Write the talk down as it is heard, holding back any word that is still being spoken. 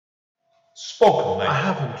Spoken I Labour.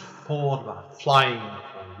 haven't thought about flying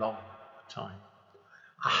for a long time.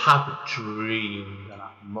 I haven't dreamed of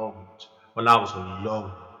that moment when I was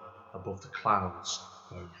alone above the clouds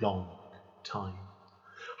for a long time.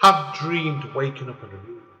 I have dreamed of waking up in a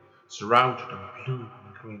room surrounded in blue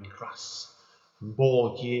and green grass for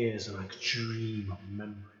more years than I could dream of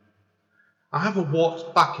remembering. I haven't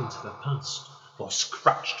walked back into the past or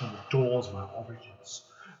scratched on the doors of my origins,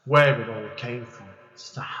 where it all came from,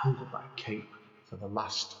 since I held up that cape for the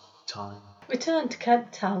last time. Return to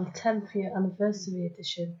Cape Town 10th Year Anniversary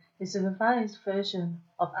Edition is a revised version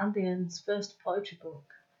of Andy N's first poetry book.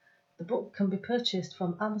 The book can be purchased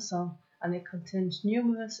from Amazon and it contains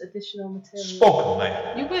numerous additional material. Spoken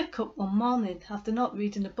Labour. You wake up one morning after not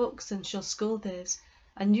reading a book since your school days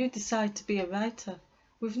and you decide to be a writer,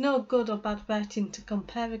 with no good or bad writing to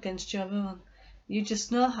compare against your own. You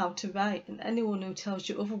just know how to write and anyone who tells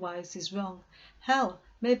you otherwise is wrong. Hell,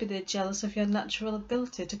 maybe they're jealous of your natural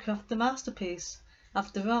ability to craft the masterpiece.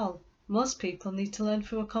 After all, most people need to learn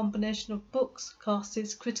through a combination of books,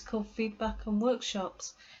 courses, critical feedback and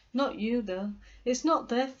workshops. Not you though. It's not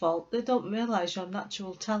their fault they don't realise your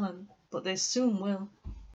natural talent, but they soon will.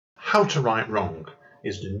 How to Write Wrong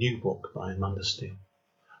is the new book by Amanda Steele.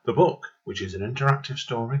 The book, which is an interactive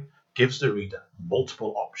story, gives the reader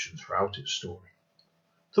multiple options throughout its story.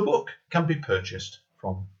 The book can be purchased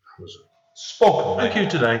from Amazon. Spoken Thank Labour. you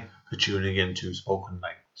today for tuning in to Spoken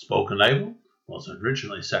Label. Spoken Label was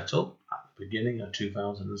originally set up at the beginning of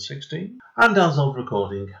 2016 and as of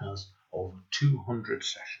recording has over 200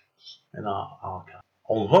 sessions in our archive.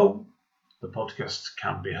 Although the podcast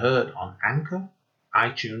can be heard on Anchor,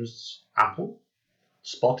 iTunes, Apple,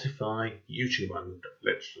 Spotify, YouTube, and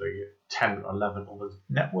literally 10 or 11 other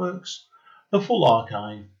networks, the full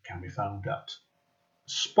archive can be found at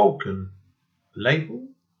Spoken Label,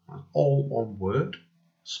 all one word,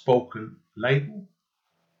 spoken label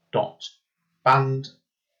dot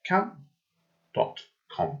bandcamp.com.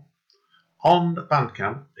 On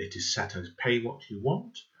Bandcamp, it is set as pay what you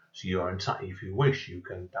want, so you are entitled, if you wish, you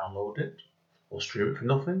can download it or stream it for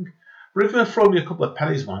nothing. But if you throw me a couple of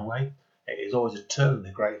pennies my way, it is always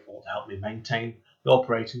eternally grateful to help me maintain the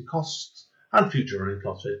operating costs and future running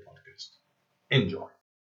costs of this podcast. Enjoy.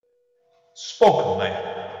 Spoken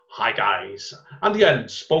Labour. Hi guys, and again,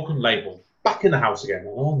 Spoken Label, back in the house again,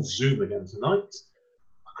 on Zoom again tonight,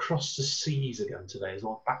 across the seas again today as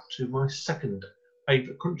well, back to my second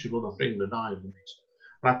favourite country, one of England, Ireland.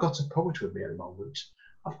 And I've got a poet with me at the moment,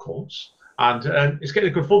 of course, and it's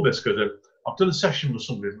getting good fun this because I've done a session with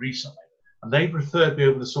somebody recently, and they've referred me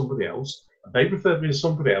over to somebody else, and they've referred me to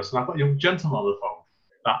somebody else, and I've got a young gentleman on the phone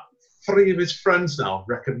that 3 of his friends now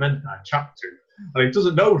recommend I chat to, and he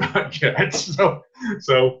doesn't know that yet. So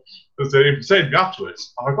he said to me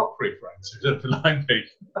afterwards, I've got 3 friends who don't like me.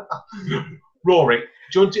 Rory, do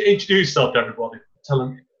you want to introduce yourself to everybody? Tell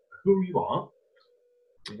them who you are,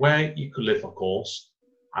 where you could live, of course,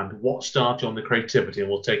 and what started you on the creativity, and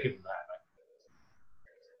we'll take it from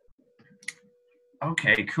there.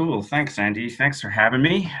 Okay, cool. Thanks, Andy. Thanks for having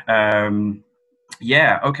me.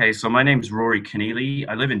 Okay, so my name is Rory Keneally.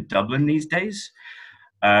 I live in Dublin these days.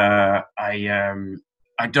 I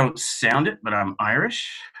don't sound it, but I'm Irish.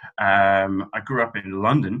 I grew up in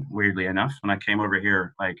London, weirdly enough, and I came over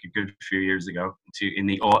here like a good few years ago in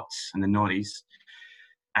the aughts and the noughties.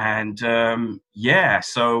 And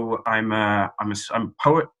so I'm a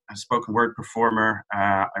poet, a spoken word performer.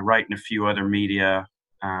 I write in a few other media.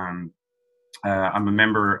 I'm a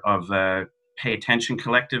member of Pay Attention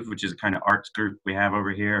Collective, which is a kind of arts group we have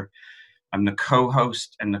over here. I'm the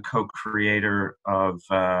co-host and the co-creator of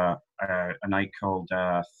a night called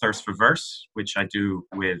Thirst for Verse, which I do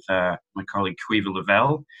with my colleague Cuiva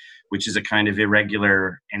Lavelle, which is a kind of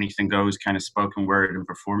irregular, anything goes kind of spoken word and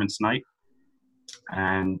performance night.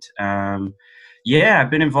 And I've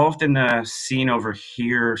been involved in the scene over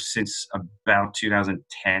here since about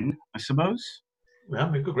 2010, I suppose. Yeah,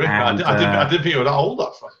 great. I didn't think you were that old,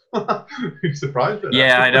 actually. You surprised me.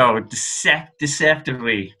 Yeah, I know.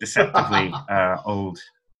 Deceptively old,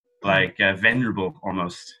 like venerable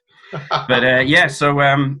almost. But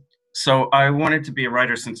so I wanted to be a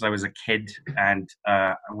writer since I was a kid, and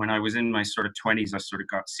when I was in my sort of 20s, I sort of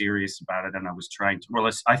got serious about it, and I was trying to. Well,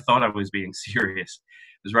 I thought I was being serious.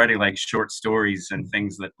 I was writing like short stories and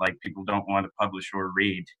things that like people don't want to publish or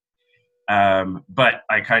read. But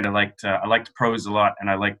I kind of I liked prose a lot, and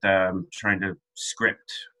I liked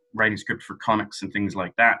writing script for comics and things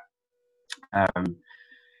like that.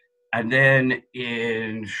 And then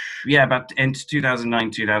about the end of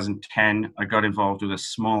 2009, 2010, I got involved with a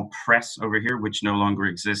small press over here, which no longer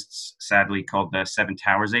exists, sadly, called the Seven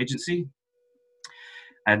Towers Agency.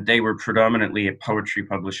 and they were predominantly a poetry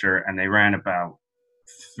publisher, and they ran about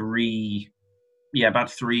three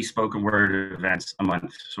spoken word events a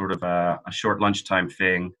month, sort of a short lunchtime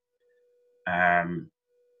thing,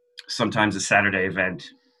 sometimes a Saturday event.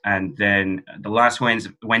 And then the last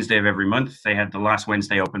Wednesday of every month, they had the last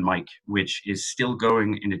Wednesday open mic, which is still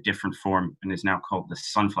going in a different form and is now called the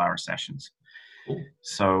Sunflower Sessions. Ooh.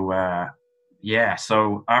 So,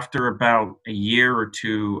 so after about a year or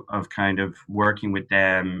two of kind of working with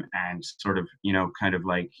them and sort of, kind of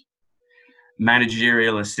like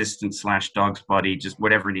managerial assistant / dog's body, just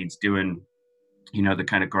whatever needs doing, the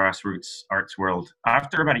kind of grassroots arts world.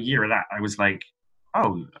 After about a year of that, I was like,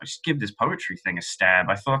 oh, I should give this poetry thing a stab.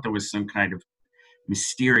 I thought there was some kind of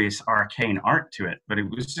mysterious, arcane art to it, but it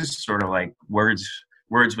was just sort of like words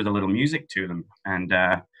with a little music to them.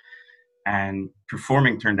 And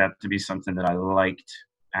performing turned out to be something that I liked.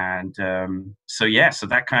 And so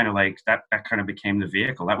that kind of that kind of became the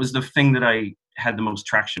vehicle. That was the thing that I had the most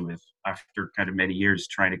traction with after kind of many years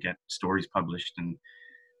trying to get stories published and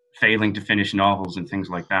failing to finish novels and things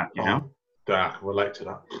like that, you know? I can relate to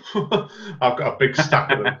that. I've got a big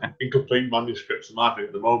stack of them, incomplete manuscripts in my thing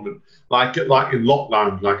at the moment. Like in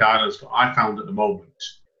lockdown, I found at the moment,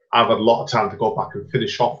 I've had a lot of time to go back and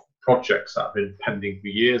finish off projects that have been pending for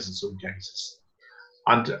years in some cases.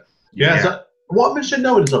 And so what makes you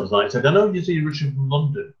know in some sites? I know you're originally from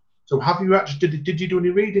London. So have you actually did you do any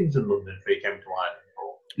readings in London before you came to Ireland?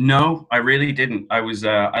 No, I really didn't. I was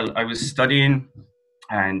I was studying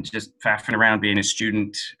and just faffing around being a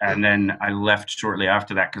student, and then I left shortly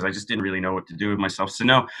after that because I just didn't really know what to do with myself. So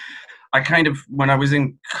no, I kind of, when I was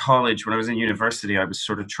in college, when I was in university, I was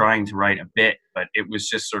sort of trying to write a bit, but it was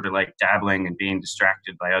just sort of like dabbling and being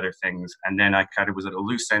distracted by other things. And then I kind of was at a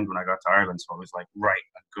loose end when I got to Ireland, so I was like, right,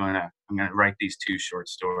 I'm gonna write these 2 short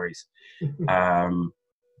stories.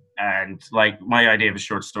 And like my idea of a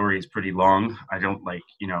short story is pretty long. I don't like,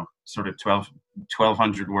 sort of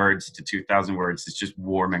 1,200 words to 2,000 words. It's just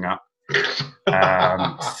warming up.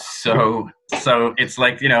 So it's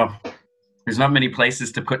like, there's not many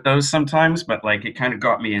places to put those sometimes, but like it kind of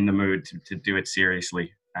got me in the mood to do it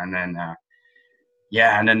seriously. And then,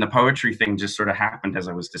 and then the poetry thing just sort of happened as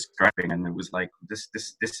I was describing, and it was like, this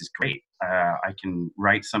is great. I can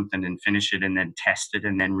write something and finish it and then test it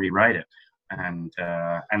and then rewrite it. And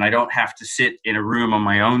I don't have to sit in a room on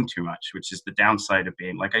my own too much, which is the downside of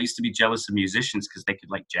being like, I used to be jealous of musicians because they could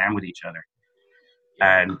like jam with each other.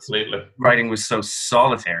 And completely. Writing was so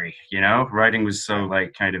solitary, writing was so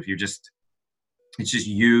like kind of, it's just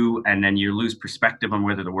you, and then you lose perspective on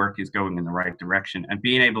whether the work is going in the right direction. And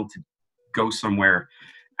being able to go somewhere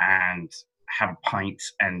and have a pint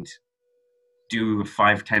and do a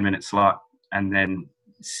 5-10 minute slot and then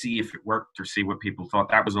see if it worked or see what people thought,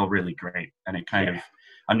 that was all really great. And it kind of,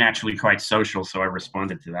 I'm naturally quite social, so I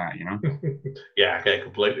responded to that, Yeah, I get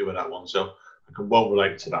completely with that one, so I can well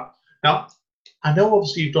relate to that. Now, I know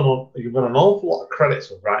obviously you've got an awful lot of credits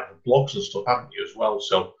for writing blogs and stuff, haven't you, as well?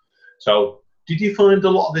 So did you find a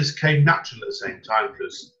lot of this came naturally at the same time?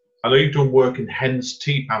 Because I know you've done work in Hen's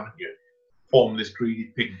Teeth, haven't you? Forming this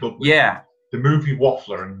Greedy Pig Dublin. Yeah. The movie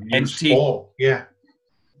Waffler and Hen's Teeth. Yeah.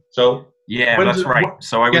 So. Yeah, that's right.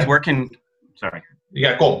 So I was working. Sorry.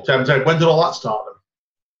 Yeah, go on. So when did all that start then?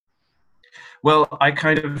 Well, I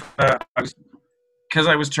kind of, because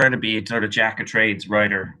I was trying to be a sort of jack of trades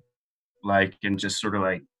writer, like, and just sort of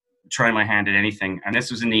like try my hand at anything. And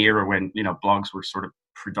this was in the era when, blogs were sort of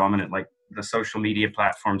predominant, like the social media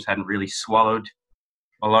platforms hadn't really swallowed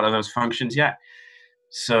a lot of those functions yet.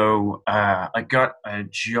 So I got a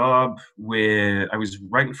job I was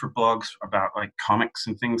writing for blogs about like comics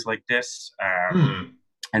and things like this.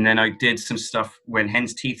 And then I did some stuff when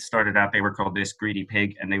Hen's Teeth started out. They were called This Greedy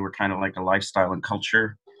Pig, and they were kind of like a lifestyle and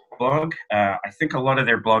culture blog. I think a lot of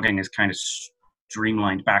their blogging is kind of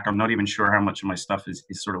streamlined back. I'm not even sure how much of my stuff is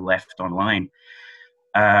sort of left online.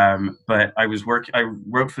 But I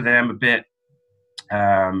wrote for them a bit.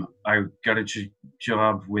 I got a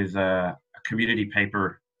job with a community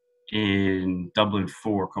paper in Dublin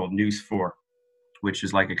 4 called News 4, which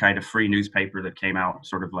is like a kind of free newspaper that came out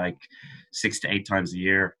sort of like 6 to 8 times a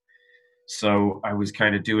year. So I was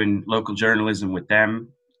kind of doing local journalism with them.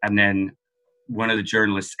 And then one of the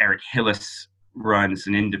journalists, Eric Hillis, runs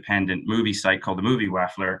an independent movie site called The Movie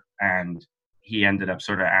Waffler. And he ended up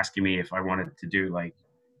sort of asking me if I wanted to do like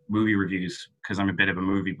movie reviews, because I'm a bit of a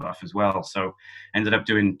movie buff as well. So ended up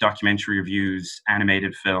doing documentary reviews,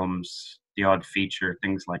 animated films, the odd feature,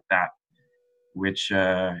 things like that, which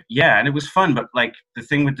and it was fun. But like the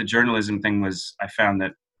thing with the journalism thing was, I found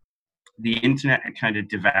that the internet had kind of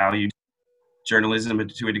devalued journalism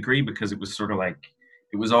to a degree, because it was sort of like,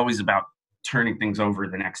 it was always about turning things over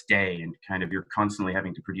the next day, and kind of you're constantly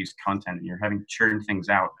having to produce content, and you're having to churn things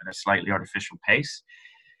out at a slightly artificial pace.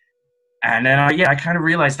 And then, I kind of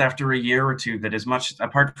realized after a year or two that, as much,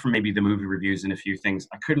 apart from maybe the movie reviews and a few things,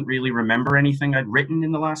 I couldn't really remember anything I'd written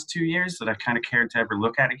in the last 2 years that I kind of cared to ever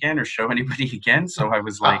look at again or show anybody again. So I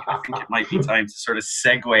was like, I think it might be time to sort of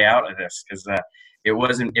segue out of this, because it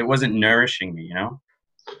wasn't nourishing me, you know.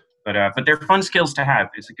 But they're fun skills to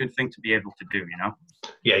have. It's a good thing to be able to do, you know.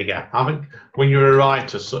 Yeah. I think when you're a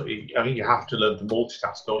writer, I think you have to learn to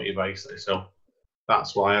multitask, don't you, basically? So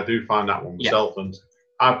that's why I do find that one myself. And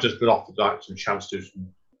I've just been offered like some chance to do some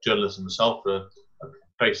journalism myself for a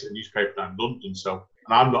basic newspaper down in London. So,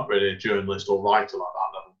 and I'm not really a journalist or writer like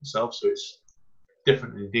that level myself, so it's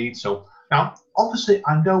different indeed. So now, obviously,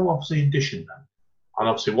 I know Edition then, and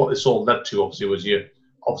obviously what this all led to, obviously, was you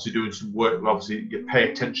obviously doing some work with obviously your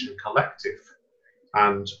Pay Attention Collective.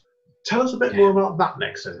 And tell us a bit more about that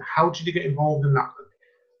next. And how did you get involved in that?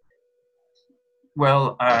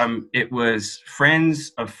 Well, it was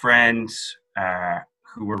friends of friends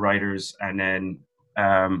who were writers, and then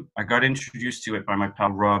I got introduced to it by my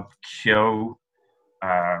pal Rob Kyo,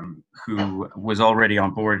 who was already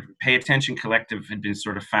on board. Pay Attention Collective had been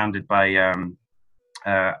sort of founded by an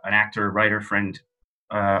actor, writer friend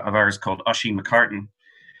of ours called Oisin McCartan,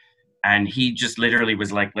 and he just literally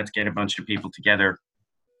was like, let's get a bunch of people together.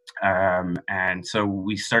 And so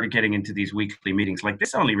we started getting into these weekly meetings. Like,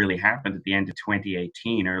 this only really happened at the end of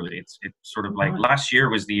 2018 early. It's sort of like last year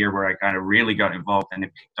was the year where I kind of really got involved, and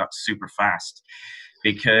it picked up super fast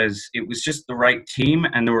because it was just the right team.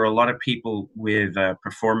 And there were a lot of people with a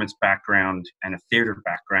performance background and a theater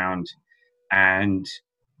background. And,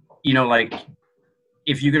 you know, like,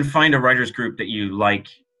 if you can find a writer's group that you like,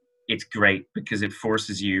 it's great, because it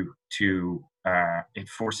forces you to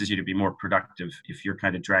be more productive if you're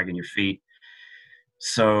kind of dragging your feet.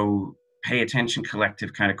 So Pay Attention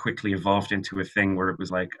Collective kind of quickly evolved into a thing where it was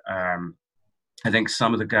like, I think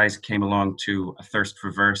some of the guys came along to a Thirst for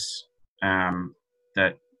Verse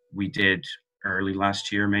that we did early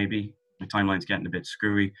last year, maybe. My timeline's getting a bit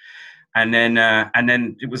screwy. And then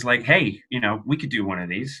it was like, hey, you know, we could do one of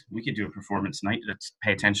these. We could do a performance night, let's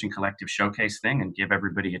Pay Attention Collective showcase thing, and give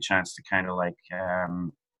everybody a chance to kind of like,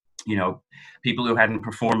 you know, people who hadn't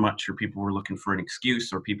performed much, or people who were looking for an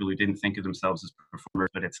excuse, or people who didn't think of themselves as performers.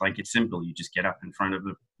 But it's like, it's simple. You just get up in front of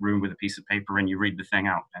the room with a piece of paper and you read the thing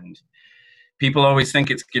out. And people always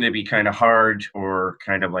think it's going to be kind of hard, or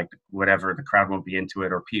kind of like whatever, the crowd won't be into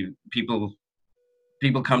it, or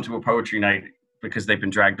people come to a poetry night because they've been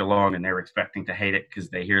dragged along and they're expecting to hate it because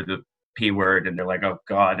they hear the P word and they're like, oh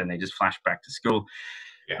God, and they just flash back to school.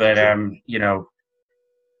 Yeah, but, you know,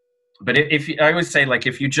 but if I always say, like,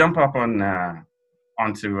 if you jump up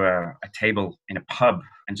onto a table in a pub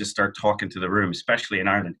and just start talking to the room, especially in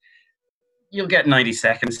Ireland, you'll get 90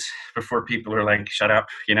 seconds before people are like, shut up,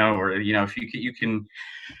 you know, or, you know, if you can,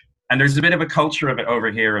 and there's a bit of a culture of it over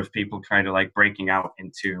here of people kind of like breaking out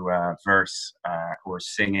into verse or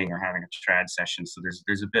singing or having a trad session. So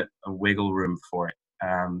there's a bit of wiggle room for it.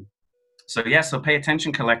 So Pay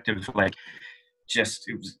Attention Collective, like, just,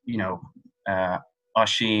 it was, you know,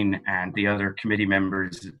 Oisin and the other committee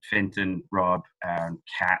members, Fintan, Rob,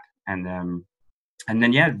 Kat, and then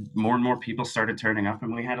more and more people started turning up,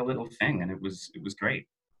 and we had a little thing, and it was great.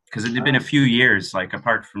 Because it had been a few years, like,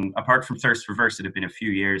 apart from Thirst for Verse, it had been a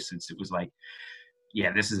few years since it was like,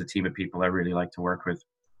 yeah, this is a team of people I really like to work with.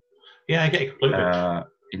 Yeah, I get it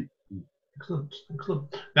completely.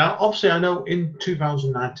 Excellent. Now, obviously, I know in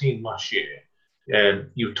 2019, last year,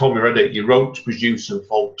 you told me already, you wrote, produced, and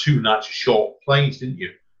performed 2 nights of short plays, didn't you,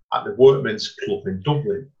 at the Workmen's Club in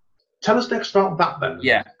Dublin? Tell us next about that then.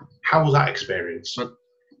 Yeah. How was that experience?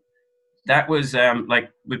 That was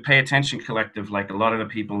like, with Pay Attention Collective, like, a lot of the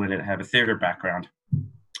people in it have a theater background.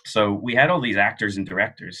 So we had all these actors and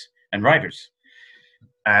directors and writers.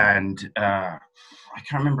 And I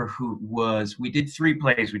can't remember who it was. We did 3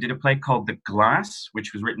 plays. We did a play called The Glass,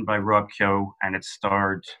 which was written by Rob Kyo, and it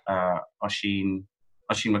starred Oisin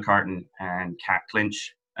McCartan and Kat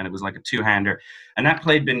Clinch. And it was like a 2-hander. And that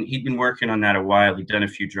play, he'd been working on that a while. He'd done a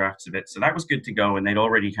few drafts of it. So that was good to go. And they'd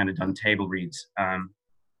already kind of done table reads.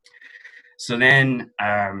 So then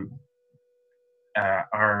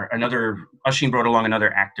Oisin brought along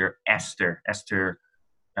another actor, Esther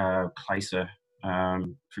Kleisa.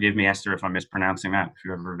 Forgive me, Esther, if I'm mispronouncing that, if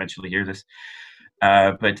you ever eventually hear this.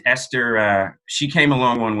 But Esther, she came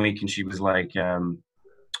along one week and she was like, oh,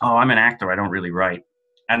 I'm an actor, I don't really write.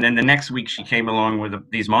 And then the next week she came along with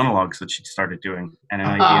these monologues that she started doing and an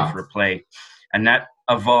idea for a play. And that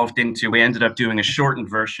evolved into, we ended up doing a shortened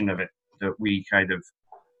version of it that we kind of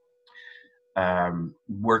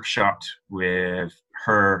workshopped with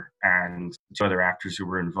her and two other actors who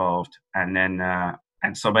were involved. And then,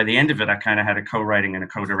 and so by the end of it, I kind of had a co-writing and a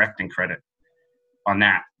co-directing credit on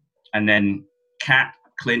that. And then Kat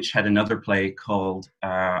Clinch had another play called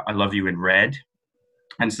I Love You in Red.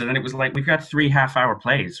 And so then it was like, we've got 3 half-hour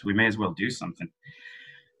plays. We may as well do something.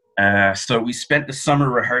 So we spent the summer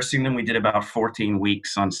rehearsing them. We did about 14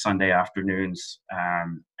 weeks on Sunday afternoons.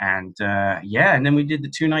 And then we did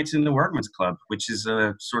the 2 nights in the Workman's Club, which is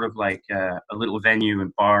a sort of like a little venue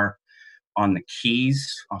and bar on the Quays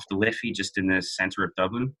off the Liffey, just in the center of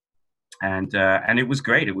Dublin. And it was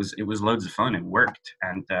great. It was loads of fun. It worked.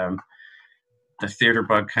 And the theater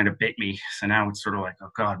bug kind of bit me. So now it's sort of like, oh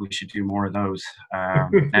God, we should do more of those.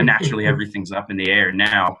 And naturally everything's up in the air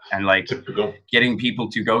now. And like getting people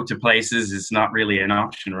to go to places is not really an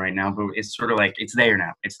option right now, but it's sort of like, it's there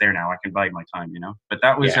now. It's there now. I can bide my time, you know? But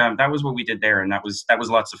that was what we did there. And that was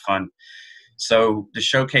lots of fun. So the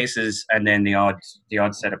showcases and then the odd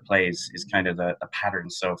set of plays is kind of the pattern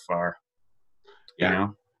so far. Yeah. You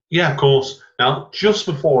know? Yeah, of course. Now, just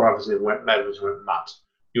before obviously went Matt,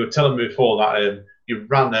 you were telling me before that you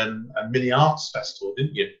ran a mini arts festival,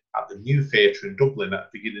 didn't you, at the New Theatre in Dublin at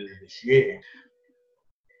the beginning of this year?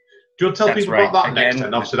 Do you want to tell people about that next?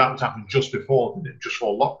 And obviously that was happening just before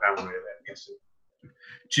lockdown, really, I'm guessing.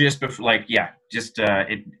 Just before,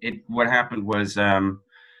 what happened was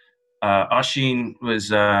Oisín was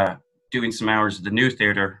doing some hours at the New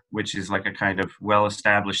Theatre, which is like a kind of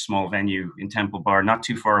well-established small venue in Temple Bar, not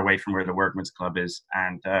too far away from where the Workman's Club is.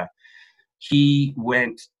 And he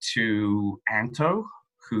went to Anto,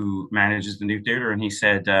 who manages the New Theatre, and he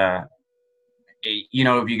said, you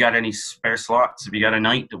know, have you got any spare slots? Have you got a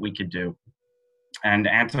night that we could do? And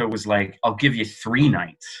Anto was like, I'll give you 3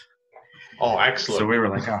 nights. Oh, excellent. So we were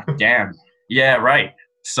like, oh, damn. Yeah, right.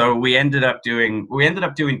 So we ended up doing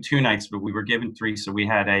 2 nights, but we were given 3. So we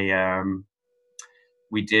had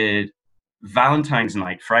we did Valentine's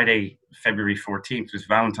night, Friday, February 14th was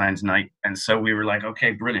Valentine's night. And so we were like,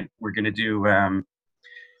 okay, brilliant. We're going to do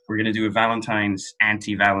a Valentine's,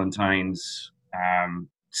 anti-Valentine's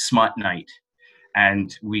smut night.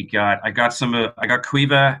 And I got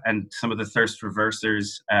Quiva and some of the Thirst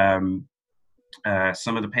Reversers,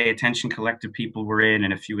 some of the Pay Attention Collective people were in,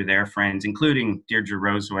 and a few of their friends, including Deirdre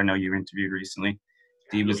Rose, who I know you interviewed recently.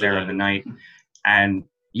 Dee was there on the night. And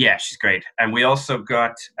yeah, she's great. And we also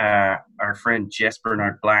got our friend Jess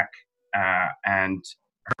Bernard Black and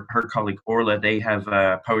her colleague Orla. They have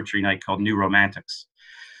a poetry night called New Romantics.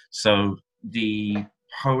 So the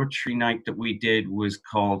poetry night that we did was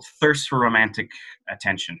called Thirst for Romantic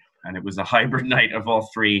Attention. And it was a hybrid night of all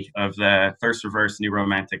 3 of the Thirst Reverse, New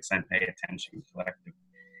Romantics, and Pay Attention Collective.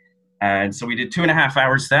 And so we did 2.5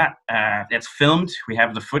 hours that. It's filmed. We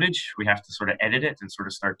have the footage. We have to sort of edit it and sort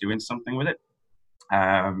of start doing something with it.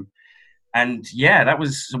 And yeah,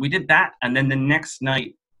 so we did that. And then the next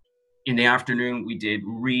night in the afternoon, we did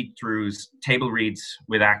read-throughs, table reads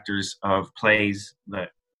with actors of plays that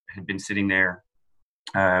had been sitting there.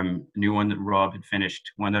 A new one that Rob had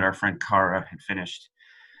finished, one that our friend Cara had finished.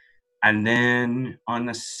 And then on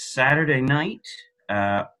the Saturday night,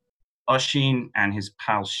 Oisín and his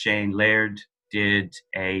pal Shane Laird did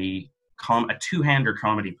a 2-hander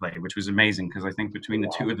comedy play, which was amazing because I think between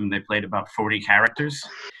the 2 of them, they played about 40 characters.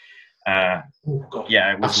 Oh God.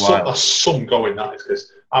 Yeah, it was wild. That's some going, that is,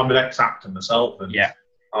 because I'm an ex-actor myself, and yeah,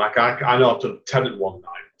 like I know I've done 10 in one night,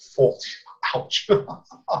 40. Ouch.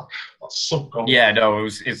 That's some going. Yeah, no,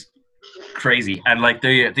 it's crazy. And like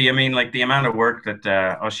the amount of work that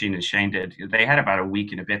Oisín and Shane did, they had about a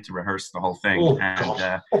week and a bit to rehearse the whole thing. Oh, and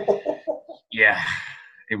God. yeah,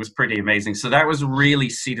 it was pretty amazing. So that was really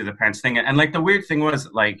seat of the pants thing. And like the weird thing was,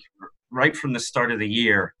 like, right from the start of the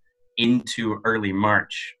year into early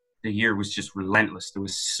March, the year was just relentless. There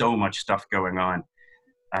was so much stuff going on.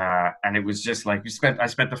 And it was just like I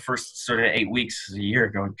spent the first sort of 8 weeks of the year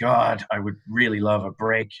going, God, I would really love a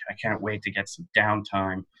break. I can't wait to get some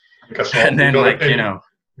downtime. And then, like, you know,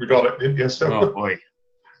 we got it, didn't you? So, oh boy,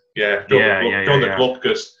 yeah, done the club,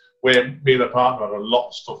 because me and the partner had a lot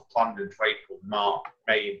of stuff planned in April, March,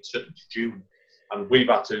 May, and certainly to June, and we've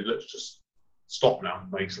had to let's just stop now,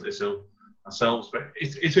 basically. So ourselves, but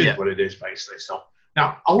it is what it is, basically. So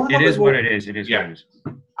now I want to know what it is. It is what it is.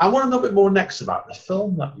 I want to know a bit more next about the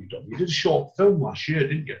film that you've done. You did a short film last year,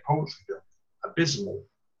 didn't you? Poetry film, Abysmal.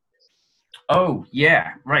 Oh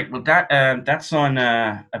yeah, right. Well, that's on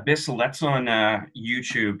Abyssal. That's on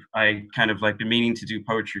YouTube. I kind of like been meaning to do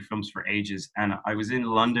poetry films for ages, and I was in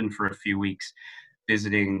London for a few weeks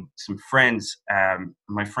visiting some friends.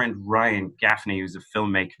 My friend Ryan Gaffney, who's a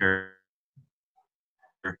filmmaker,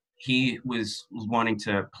 he was wanting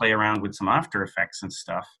to play around with some After Effects and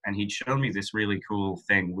stuff, and he'd shown me this really cool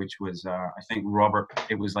thing, which was I think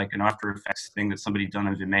it was like an After Effects thing that somebody done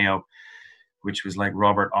on Vimeo, which was like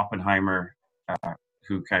Robert Oppenheimer,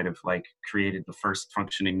 who kind of like created the first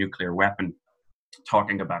functioning nuclear weapon,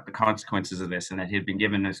 talking about the consequences of this, and that he'd been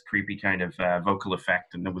given this creepy kind of vocal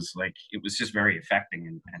effect, and it was just very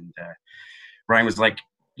affecting. And Ryan was like,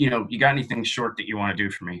 you got anything short that you want to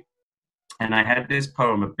do for me? And I had this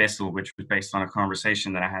poem, Abyssal, which was based on a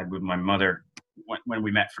conversation that I had with my mother when we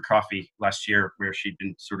met for coffee last year, where she'd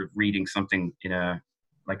been sort of reading something in a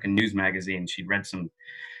news magazine. She'd read some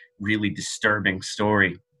really disturbing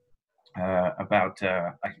story about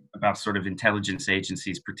sort of intelligence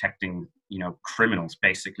agencies protecting, criminals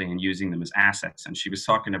basically, and using them as assets. And she was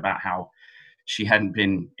talking about how she hadn't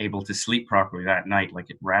been able to sleep properly that night, like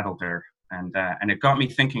it rattled her. And it got me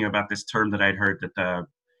thinking about this term that I'd heard that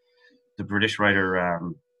the British writer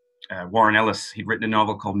Warren Ellis, he'd written a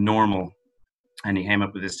novel called Normal, and he came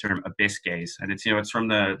up with this term abyss gaze. And it's from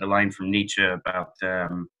the line from Nietzsche about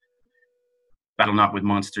battle not with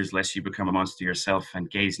monsters lest you become a monster yourself,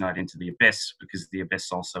 and gaze not into the abyss because the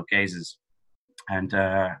abyss also gazes. And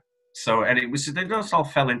it just all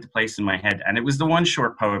fell into place in my head. And it was the one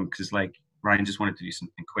short poem because like Ryan just wanted to do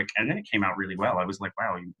something quick, and then it came out really well. I was like,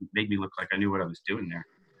 wow, you made me look like I knew what I was doing there.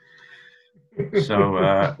 So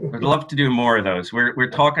I'd love to do more of those. We're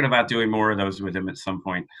talking about doing more of those with him at some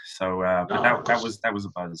point. So but that was a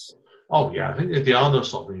buzz. Oh yeah, I think if they are those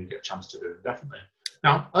something you get a chance to do, definitely.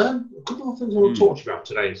 Now, a couple of things I want to talk to you about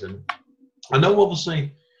today is, and I know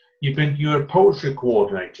obviously you're a poetry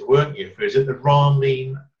coordinator, weren't you? Is it the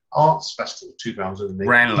Ranelagh Arts Festival 2018?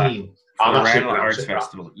 Ranelagh. Ranelagh Arts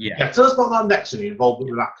Festival. Yeah. Tell us about that next and your involvement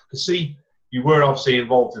with that. Because see, you were obviously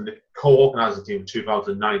involved in the co-organising team in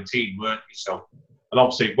 2019, weren't you? So, and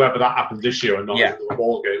obviously whether that happens this year or not is a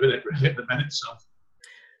ball game, isn't it? Really, at the minute, so.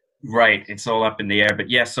 Right, it's all up in the air. But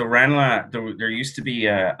yeah, so Ranelagh, there used to be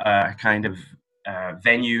a kind of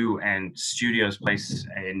venue and studios place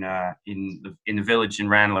in the village in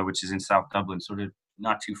Ranelagh, which is in South Dublin, sort of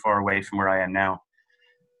not too far away from where I am now.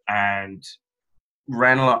 And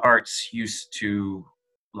Ranelagh Arts used to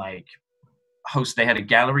host. They had a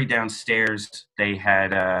gallery downstairs, they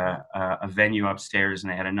had a venue upstairs,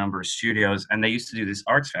 and they had a number of studios, and they used to do this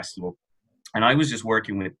arts festival. And I was just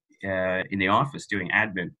working with in the office doing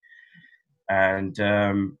admin. And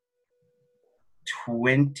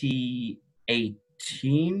 2017,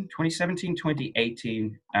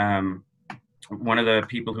 2018, one of the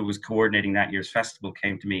people who was coordinating that year's festival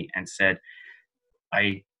came to me and said,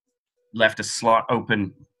 I left a slot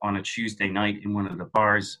open on a Tuesday night in one of the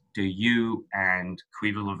bars. Do you and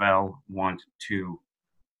Caoimhe Lavelle want to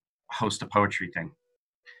host a poetry thing?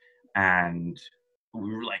 And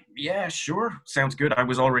we were like, yeah, sure, sounds good. I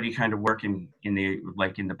was already kind of working in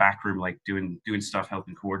the back room, like doing stuff,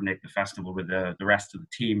 helping coordinate the festival with the rest of the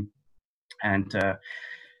team. And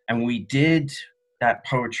we did that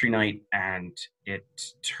poetry night, and it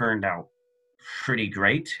turned out pretty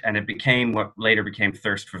great, and it became what later became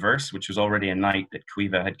Thirst for Verse, which was already a night that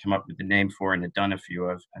Caoimhe had come up with the name for and had done a few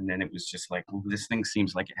of, and then it was just like, well, this thing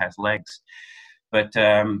seems like it has legs. But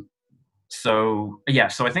so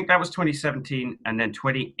I think that was 2017, and then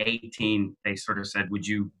 2018 they sort of said, would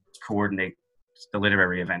you coordinate the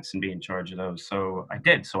literary events and be in charge of those? So I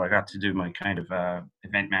did. So I got to do my kind of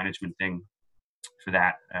event management thing for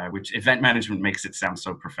that, which event management makes it sound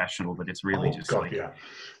so professional, but it's really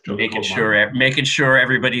making sure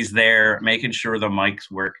everybody's there, making sure the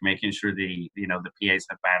mics work, making sure the PAs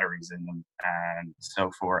have batteries in them, and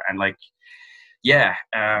so forth. And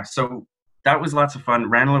so that was lots of fun.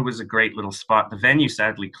 Ranelagh was a great little spot. The venue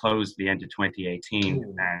sadly closed the end of 2018.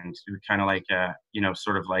 Ooh. And it was kind of like it's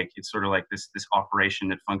sort of like this operation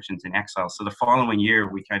that functions in exile. So the following year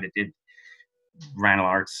we kind of did Ranelagh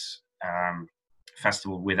Arts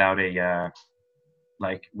Festival without a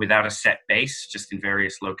set base, just in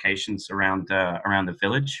various locations around the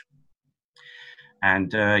village.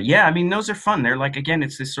 And those are fun. They're again,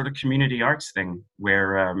 it's this sort of community arts thing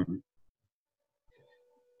where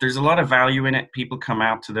there's a lot of value in it. People come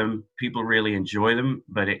out to them, people really enjoy them,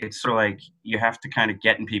 but it's sort of like you have to kind of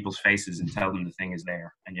get in people's faces and tell them the thing is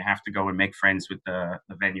there, and you have to go and make friends with the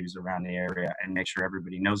venues around the area and make sure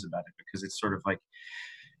everybody knows about it, because it's sort of like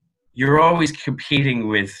you're always competing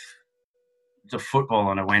with the football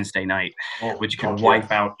on a Wednesday night, which can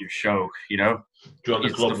wipe out your show, Join the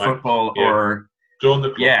it's club, the football, or join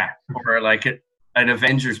the club. Or like an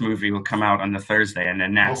Avengers movie will come out on the Thursday, and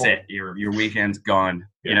then that's it. Your weekend's gone,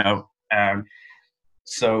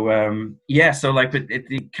 yeah, so like, but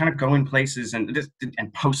it kind of going places and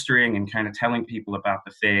postering and kind of telling people about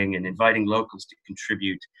the thing and inviting locals to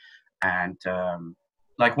contribute. And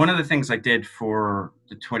like one of the things I did for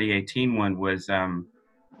the 2018 one was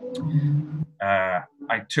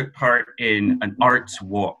I took part in an arts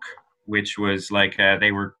walk, which was like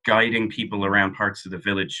they were guiding people around parts of the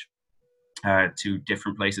village to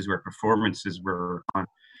different places where performances were on.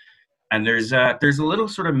 And there's a little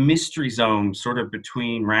sort of mystery zone sort of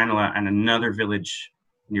between Ranelagh and another village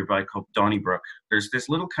nearby called Donnybrook. There's this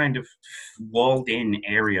little kind of walled in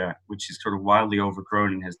area which is sort of wildly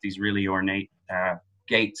overgrown and has these really ornate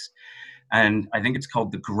gates. And I think it's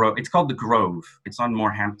called the Grove. It's called the Grove. It's on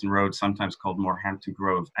Morehampton Road, sometimes called Morehampton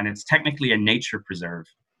Grove. And it's technically a nature preserve,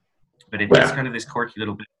 but it has kind of this quirky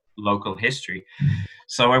little bit of local history.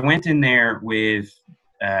 So I went in there with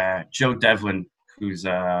Joe Devlin, who's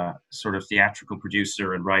a sort of theatrical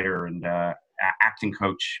producer and writer and acting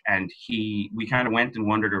coach. And we kind of went and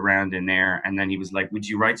wandered around in there. And then he was like, would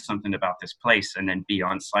you write something about this place and then be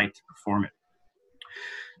on site to perform it?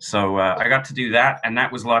 So I got to do that, and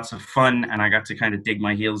that was lots of fun. And I got to kind of dig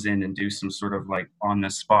my heels in and do some sort of like on the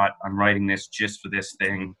spot, I'm writing this just for this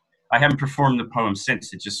thing. I haven't performed the poem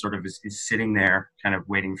since. It just sort of is sitting there kind of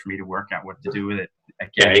waiting for me to work out what to do with it.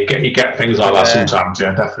 Again. Yeah, you get things like that sometimes.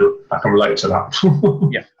 Yeah, definitely. I can relate to that.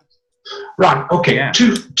 Yeah. Right. Okay. Yeah.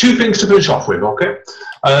 Two things to finish off with. Okay.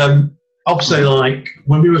 Obviously, like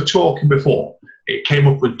when we were talking before, it came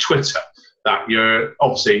up with Twitter that you're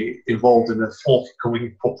obviously involved in a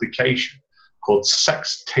forthcoming publication called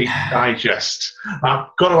Sex Tape Digest. I've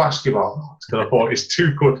got to ask you about that because I thought it's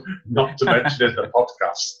too good not to mention in the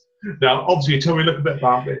podcast. Now, obviously, you told me a little bit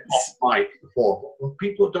about it off mic before, but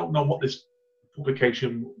people don't know what this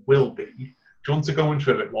publication will be. Do you want to go into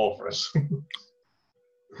it a bit more for us?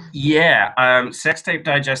 Yeah, Sex Tape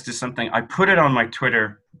Digest is something I put it on my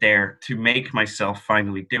Twitter there to make myself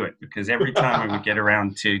finally do it, because every time I would get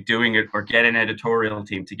around to doing it or get an editorial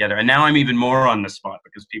team together, and now I'm even more on the spot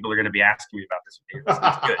because people are going to be asking me about this video. So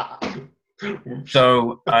it's good.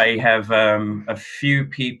 So I have a few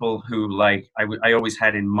people who like I always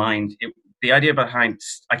had in mind. The idea behind,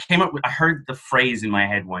 I heard the phrase in my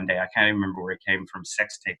head one day. I can't even remember where it came from,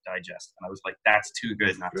 Sex Tape Digest. And I was like, that's too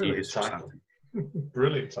good not to use for something.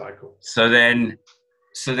 Brilliant title. So then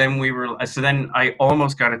I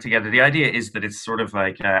almost got it together. The idea is that it's sort of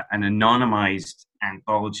like an anonymized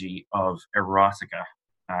anthology of erotica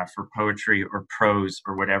for poetry or prose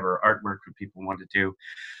or whatever artwork that people want to do.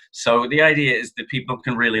 So the idea is that people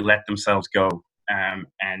can really let themselves go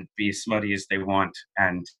and be as smutty as they want.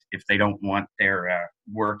 And if they don't want their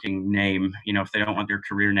working name, if they don't want their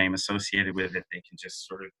career name associated with it, they can just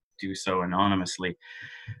sort of do so anonymously.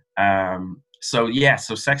 So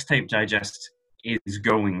Sex Tape Digest is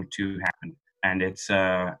going to happen, and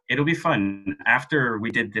it'll be fun. After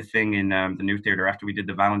we did the thing in the New Theatre, after we did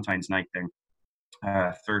the Valentine's Night thing,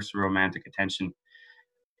 Thirst for Romantic Attention,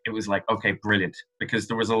 it was like, okay, brilliant, because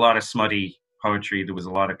there was a lot of smutty poetry, there was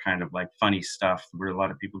a lot of kind of like funny stuff, there were a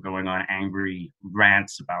lot of people going on angry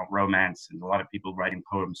rants about romance, and a lot of people writing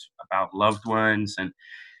poems about loved ones, and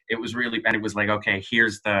it was like, okay,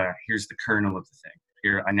 here's the kernel of the thing.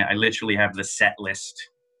 Here, I literally have the set list,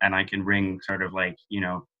 and I can ring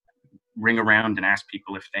around and ask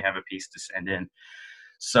people if they have a piece to send in.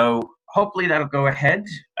 So hopefully that'll go ahead.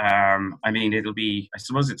 I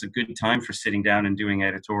suppose it's a good time for sitting down and doing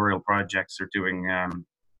editorial projects or doing,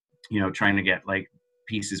 trying to get like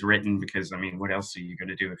pieces written, because what else are you going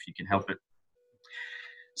to do if you can help it?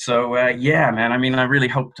 So man, I really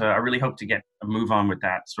hope to get a move on with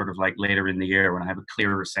that sort of like later in the year when I have a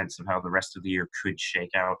clearer sense of how the rest of the year could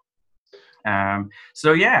shake out.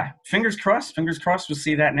 So yeah, fingers crossed we'll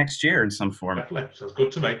see that next year in some form. Definitely. Sounds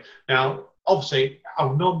good to me. Now, obviously,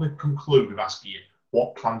 I'll normally conclude with asking you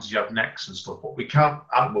what plans you have next and stuff, but we can't,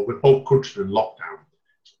 we're both countries in lockdown.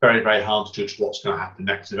 It's very, very hard to judge what's going to happen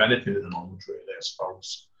next, if anything, at the moment, really, I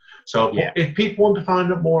suppose. So if people want to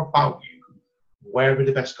find out more about you, where are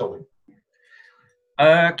the best going?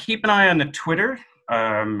 Keep an eye on the Twitter.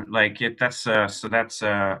 That's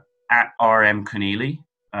at RM Conneely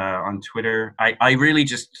on Twitter. I really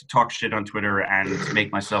just talk shit on Twitter and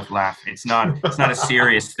make myself laugh. It's not a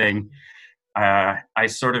serious thing. I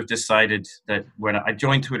sort of decided that when I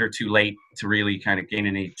joined Twitter too late to really kind of gain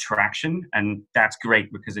any traction, and that's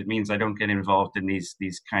great because it means I don't get involved in these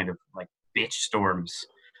kind of like bitch storms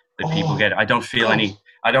that people get. I don't feel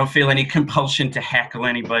any compulsion to heckle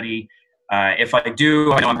anybody. If I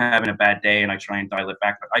do, I know I'm having a bad day and I try and dial it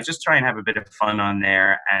back. But I just try and have a bit of fun on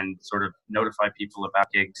there and sort of notify people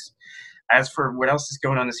about gigs. as for what else is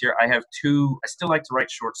going on this year, I have two. I still like to write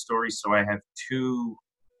short stories, so I have two.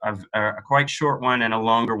 Of a quite short one and a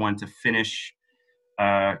longer one to finish.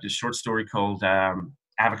 The short story called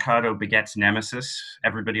Avocado Begets Nemesis.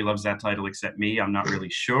 Everybody loves that title except me. I'm not really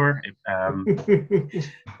sure.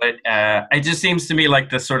 But it just seems to me like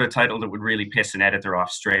the sort of title that would really piss an editor off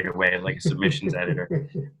straight away, like a submissions editor.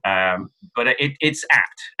 But it's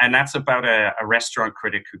apt. And that's about a restaurant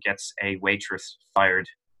critic who gets a waitress fired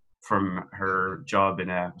from her job in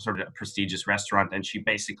a sort of a prestigious restaurant. And she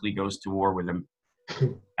basically goes to war with him.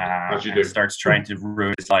 As you and do. starts trying to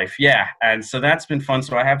ruin his life. Yeah, and so that's been fun.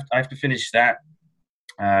 So I have to finish that.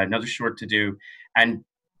 Another short to do, and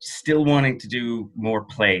still wanting to do more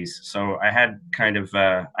plays. So I had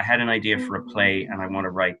I had an idea for a play, and I want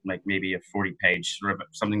to write like maybe a 40-page sort of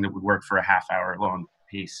something that would work for a half-hour long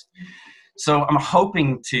piece. So I'm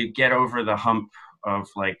hoping to get over the hump of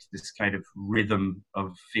like this kind of rhythm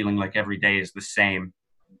of feeling like every day is the same.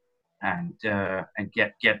 And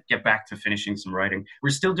get back to finishing some writing. We're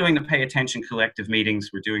still doing the Pay Attention Collective meetings.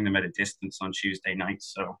 We're doing them at a distance on Tuesday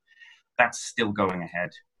nights, so that's still going ahead.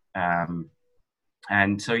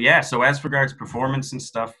 And so yeah, so as regards performance and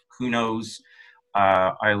stuff, who knows?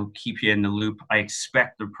 I'll keep you in the loop. I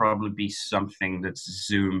expect there'll probably be something that's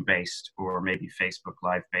Zoom based or maybe Facebook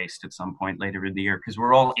Live based at some point later in the year, because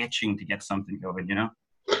we're all itching to get something going, you know?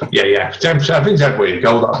 Yeah. I think that's where you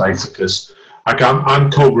go that later, because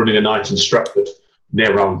I'm co-running a night in Stretford,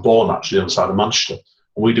 near where I'm born, actually, on the other side of Manchester.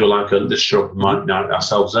 And we do like a show night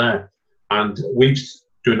ourselves there. And we're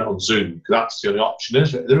doing it on Zoom, because that's the only option.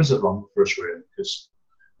 There isn't wrong for us, really, because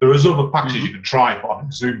there is other packages you can try, but I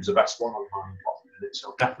think Zoom's the best one online,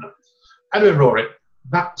 so definitely. Anyway, Rory,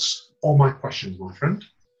 that's all my questions, my friend.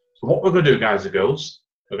 So what we're going to do, guys and girls,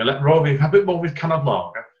 we're going to let Rory have a bit more with Canad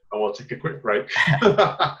Lager, and we'll take a quick break.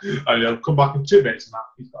 And he'll come back in 2 minutes, and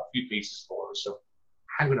he's got a few pieces for us. So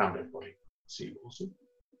hang around, everybody. See you awesome.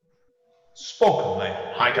 Spoken mate.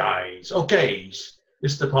 Hi, guys. Okay,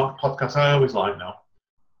 this is the podcast I always like now.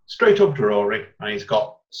 Straight up to Rory, and you've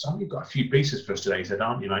got a few pieces for us today, said,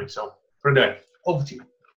 aren't you, mate? So, for a day, over to you.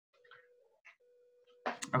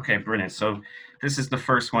 Okay, brilliant. So this is the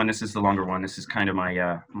first one. This is the longer one. This is kind of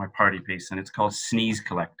my my party piece, and it's called Sneeze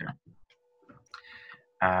Collector.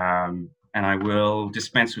 And I will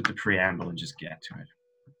dispense with the preamble and just get to it.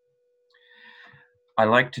 I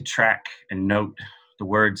like to track and note the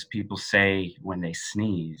words people say when they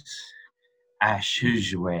sneeze.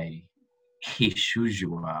 Ashujue,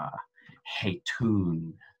 hishujua,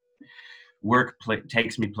 hetun. Work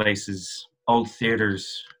takes me places, old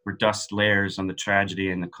theaters where dust layers on the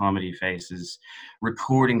tragedy and the comedy faces.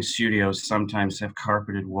 Recording studios sometimes have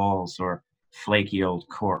carpeted walls or flaky old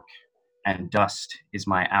cork, and dust is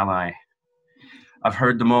my ally. I've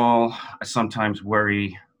heard them all. I sometimes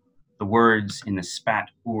worry. The words in the spat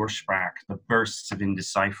Ursprach, the bursts of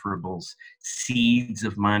indecipherables, seeds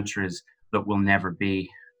of mantras that will never be.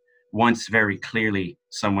 Once very clearly,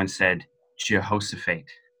 someone said, Jehoshaphat,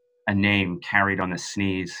 a name carried on a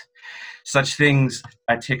sneeze. Such things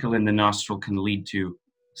a tickle in the nostril can lead to.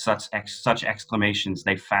 Such exclamations,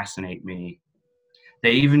 they fascinate me.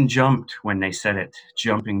 They even jumped when they said it,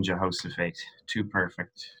 jumping Jehoshaphat. Too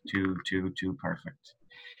perfect, too perfect.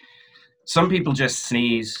 Some people just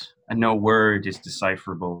sneeze and no word is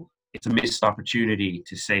decipherable. It's a missed opportunity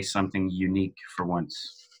to say something unique for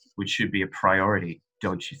once, which should be a priority,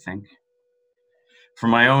 don't you think? For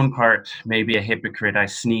my own part, maybe a hypocrite, I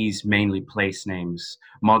sneeze mainly place names,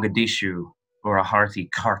 Mogadishu or a hearty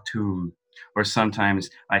Khartoum, or sometimes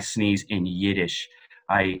I sneeze in Yiddish.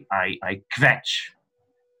 I kvetch,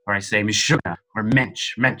 or I say mishugna, or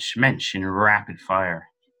mensch in rapid fire.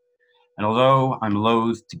 And although I'm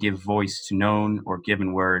loath to give voice to known or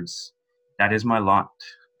given words, that is my lot,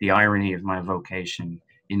 the irony of my vocation,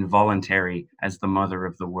 involuntary as the mother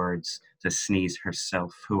of the words, to sneeze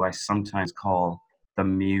herself, who I sometimes call the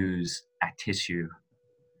muse at tissue.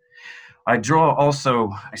 I draw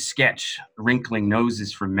also a sketch, wrinkling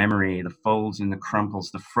noses from memory, the folds and the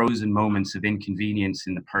crumples, the frozen moments of inconvenience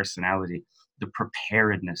in the personality, the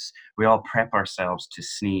preparedness. We all prep ourselves to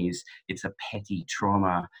sneeze. It's a petty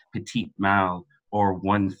trauma, petite mal, or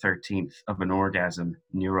 1/13 of an orgasm,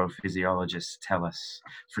 neurophysiologists tell us.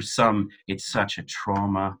 For some, it's such a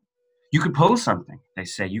trauma. You could pull something, they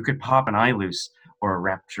say. You could pop an eye loose or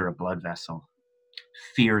rupture a blood vessel.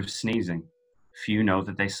 Fear of sneezing. Few know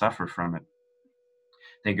that they suffer from it.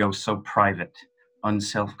 They go so private,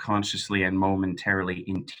 unself-consciously and momentarily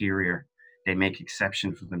interior. They make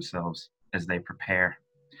exception for themselves as they prepare.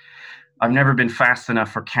 I've never been fast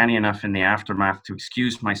enough or canny enough in the aftermath to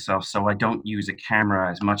excuse myself, so I don't use a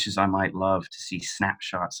camera as much as I might love to see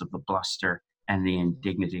snapshots of the bluster and the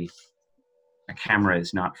indignity. A camera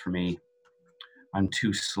is not for me. I'm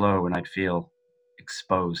too slow and I'd feel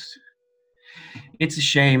exposed. It's a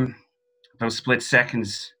shame. Those split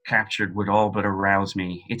seconds captured would all but arouse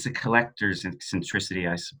me. It's a collector's eccentricity,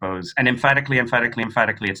 I suppose. And emphatically,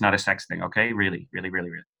 it's not a sex thing, okay? Really.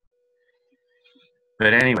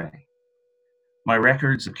 But anyway, my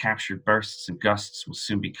records of captured bursts and gusts will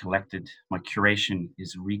soon be collected. My curation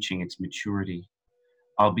is reaching its maturity.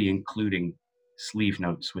 I'll be including sleeve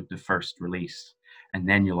notes with the first release, and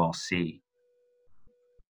then you'll all see.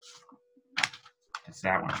 It's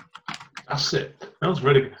that one. That's it. That was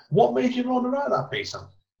really good. What made you want to write that piece, Sam?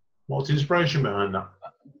 What's the inspiration behind that?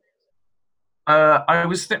 I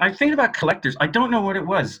thinking about collectors. I don't know what it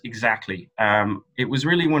was exactly. It was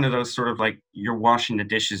really one of those sort of like you're washing the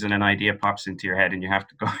dishes and an idea pops into your head and you have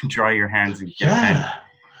to go and dry your hands and get a pen.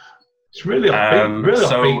 It's really upbeat,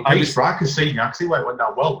 upbeat piece. I can see why it went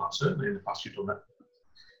down well. Certainly in the past you've done that.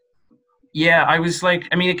 Yeah, I was like,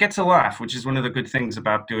 I mean, it gets a laugh, which is one of the good things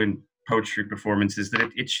about doing poetry performances, that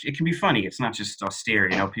it can be funny. It's not just austere,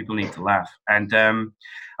 you know, people need to laugh. And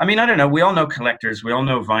I mean, I don't know, we all know collectors, we all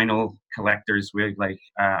know vinyl collectors. We like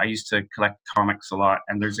I used to collect comics a lot,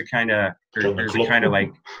 and there's a kind of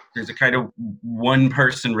one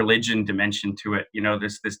person religion dimension to it, you know,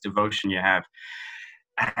 this devotion you have.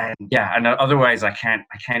 And yeah, and otherwise I can't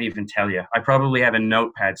even tell you. I probably have a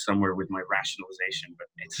notepad somewhere with my rationalization, but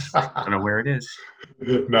I don't know where it is.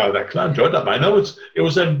 No, I enjoyed that, man. It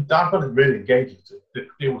was I found it really engaging.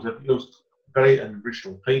 It was a very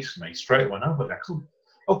original piece for me straight away. No, but excellent.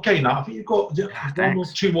 Okay, now I think you've got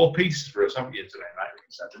two more pieces for us, haven't you, today,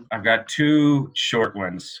 mate? I've got two short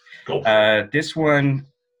ones. Go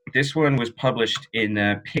This one was published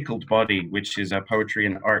in Pickled Body, which is a poetry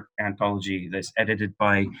and art anthology that's edited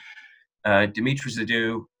by Dimitri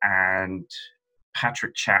Zadou and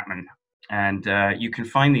Patrick Chapman. And you can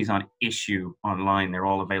find these on Issue online. They're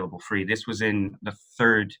all available free. This was in the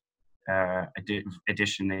third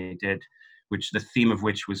edition they did, which the theme of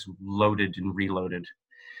which was Loaded and Reloaded.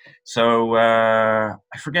 So I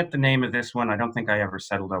forget the name of this one. I don't think I ever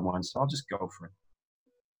settled on one, so I'll just go for it.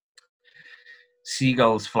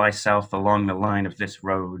 Seagulls fly south along the line of this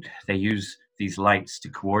road. They use these lights to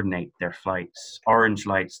coordinate their flights. Orange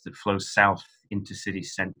lights that flow south into city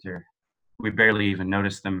center. We barely even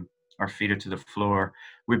notice them. Our feet are to the floor.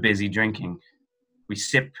 We're busy drinking. We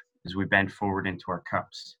sip as we bend forward into our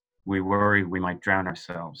cups. We worry we might drown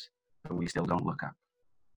ourselves, but we still don't look up.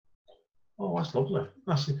 Oh, that's lovely.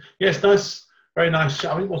 Yes, nice, very nice.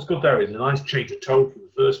 I think what's good there is a nice change of tone from the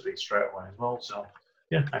first piece straight away as well. So,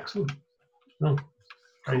 yeah, excellent. No.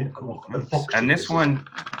 Cool. And this one,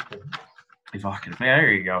 evocative.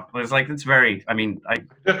 There you go. It's like, it's very, I mean,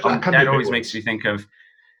 that always makes me think of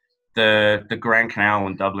the Grand Canal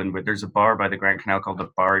in Dublin, where there's a bar by the Grand Canal called the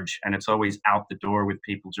Barge, and it's always out the door with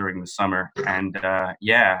people during the summer. And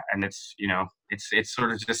and it's, you know, it's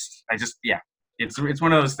sort of just, it's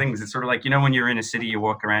one of those things. It's sort of like, you know, when you're in a city, you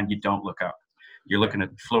walk around, you don't look up. You're looking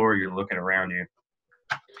at the floor, you're looking around you.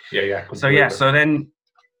 Yeah. So then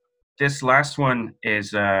this last one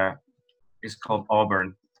is called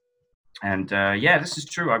Auburn. And this is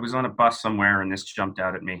true. I was on a bus somewhere and this jumped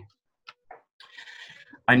out at me.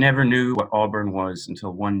 I never knew what Auburn was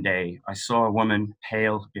until one day I saw a woman,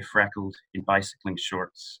 pale, befreckled, in bicycling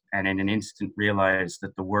shorts, and in an instant realized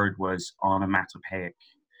that the word was onomatopoeic.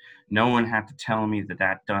 No one had to tell me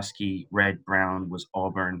that dusky red-brown was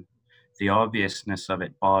Auburn. The obviousness of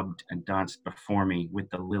it bobbed and danced before me with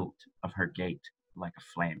the lilt of her gait like a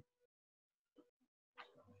flame.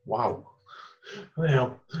 Wow.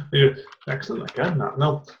 Yeah, excellent again.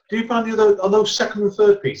 Now, do you find on those second and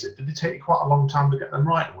third pieces, did it take you quite a long time to get them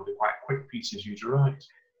right, or were they quite quick pieces you to write?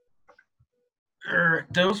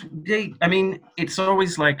 I mean, it's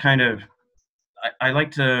always like kind of, I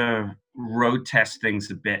like to road test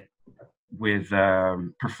things a bit with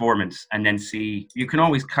performance and then see, you can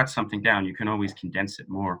always cut something down, you can always condense it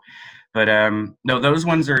more. But no,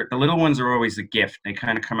 the little ones are always a gift. They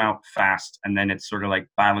kind of come out fast, and then it's sort of like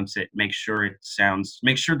balance it, make sure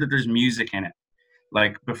that there's music in it.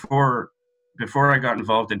 Like before I got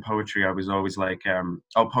involved in poetry, I was always like,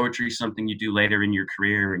 poetry is something you do later in your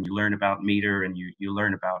career, and you learn about meter, and you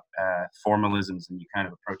learn about formalisms, and you kind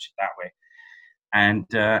of approach it that way. And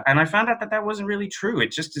I found out that wasn't really true.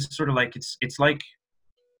 It just is sort of like,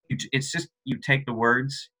 it's just, you take the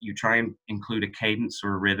words, you try and include a cadence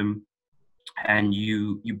or a rhythm, and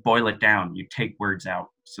you boil it down. You take words out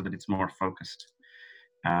so that it's more focused.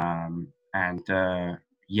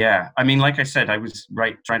 Yeah, I mean, like I said, I was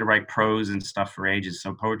trying to write prose and stuff for ages.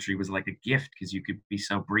 So poetry was like a gift because you could be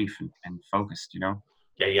so brief and focused, you know.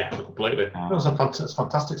 Yeah, completely. That was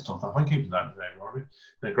fantastic stuff. Thank you for that today, Rory.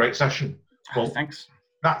 A great session. Well, Thanks.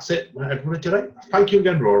 That's it, everybody, today. Thank you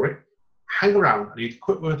again, Rory. Hang around. I need a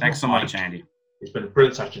quick word. Thanks so much, Andy. It's been a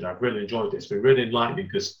brilliant session. I've really enjoyed it. It's been really enlightening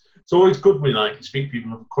because it's always good when you speak to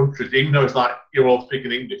people of countries, even though it's like you're all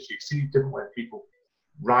speaking English, you see different ways people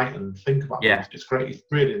write and think about things. It's great. It's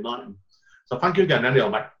really enlightening. So thank you again, Andy.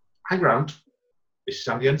 Mate. Hang around. This is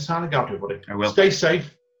Andy and signing out, everybody. I will. Stay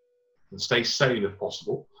safe and stay sane if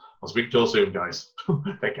possible. I'll speak to you all soon, guys.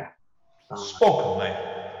 Take care. Bye. Spoken, mate.